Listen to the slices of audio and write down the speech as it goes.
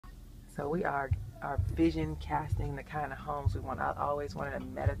So we are vision casting the kind of homes we want. I always wanted a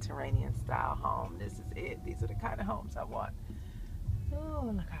Mediterranean style home. This is it. These are the kind of homes I want.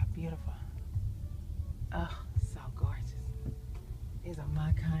 Oh, look how beautiful. Oh, so gorgeous. These are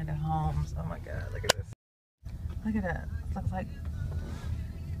my kind of homes. Oh my God, look at this. Look at that.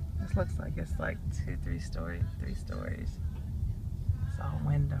 This looks like it's like 2, 3 stories, 3 stories. It's all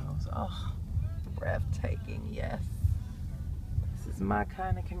windows. Oh, breathtaking, yes. This is my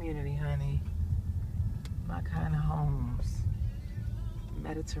kind of community, honey. My kind of homes.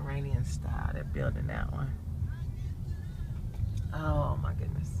 Mediterranean style. They're building that one. Oh my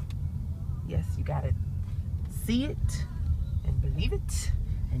goodness. Yes, you gotta see it and believe it,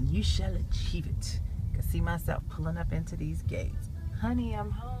 and you shall achieve it. I can see myself pulling up into these gates. Honey,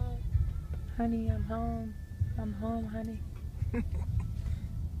 I'm home. Honey, I'm home. I'm home, honey.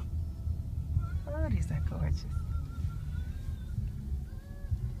 Oh, these are gorgeous.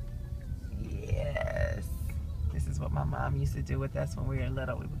 Yes. This is what my mom used to do with us when we were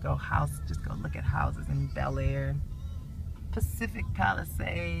little. We would go just go look at houses in Bel Air, Pacific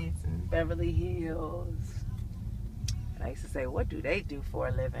Palisades, and Beverly Hills. And I used to say, what do they do for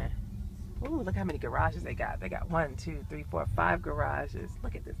a living? Ooh, look how many garages they got. They got 1, 2, 3, 4, 5 garages.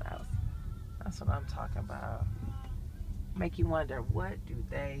 Look at this house. That's what I'm talking about. Make you wonder, what do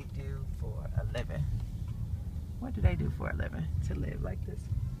they do for a living? What do they do for a living to live like this?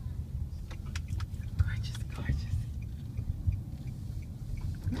 Gorgeous, gorgeous.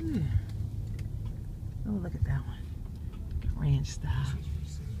 Ooh. Oh, look at that one. Ranch style.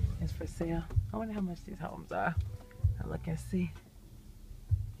 It's for sale. I wonder how much these homes are. I'll look and see.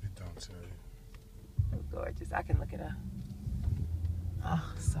 It don't tell you. Oh, gorgeous. I can look it up.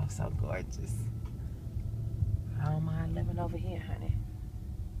 Oh, so gorgeous. I don't mind living over here, honey.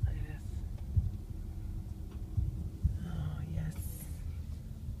 Look at this. Oh, yes.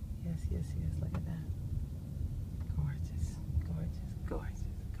 Yes, yes, yes. Look at that. Gorgeous, gorgeous, gorgeous,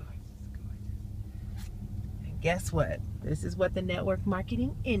 gorgeous, gorgeous. And guess what? This is what the network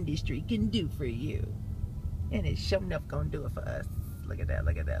marketing industry can do for you. And it's sure enough gonna do it for us. Look at that,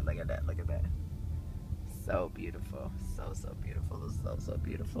 look at that, look at that, look at that. So beautiful. So beautiful. So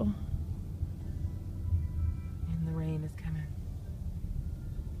beautiful. And the rain is coming.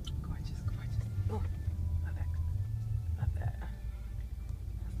 Gorgeous, gorgeous. Ooh, love that. Love that.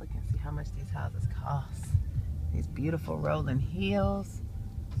 Let's look and see how much these houses cost. These beautiful rolling hills.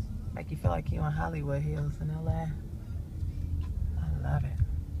 Make you feel like you're on Hollywood Hills in LA. I love it.